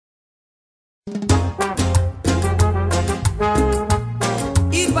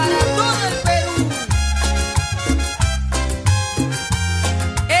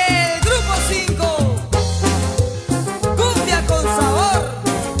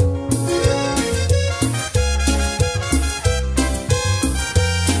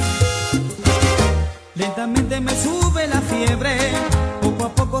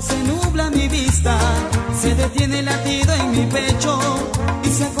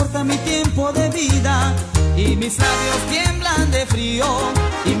acorta mi tiempo de vida y mis labios tiemblan de frío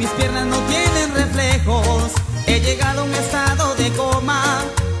y mis piernas no tienen reflejos. He llegado a un estado de coma,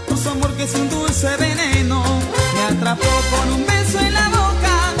 por su amor que es un dulce veneno. Me atrapó con un beso en la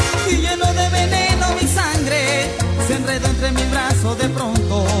boca y lleno de veneno mi sangre se enredó entre mis brazos. De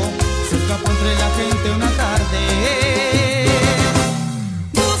pronto se escapó entre la gente una tarde.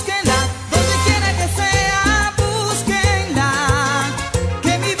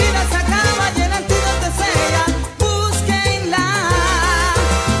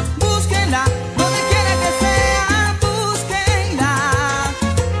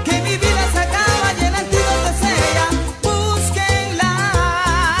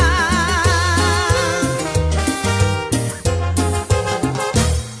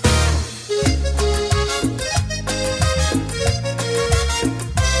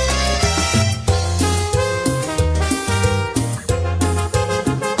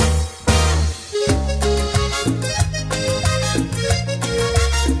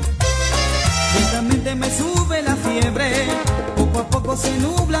 Me sube la fiebre, poco a poco se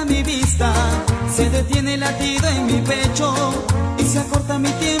nubla mi vista, se detiene el latido en mi pecho y se acorta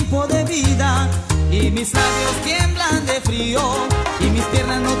mi tiempo de vida y mis labios tiemblan de frío y mis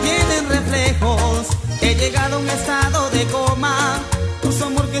piernas no tienen reflejos. He llegado a un estado de coma, por su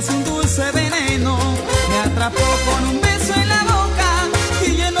amor que es un dulce veneno. Me atrapó con un beso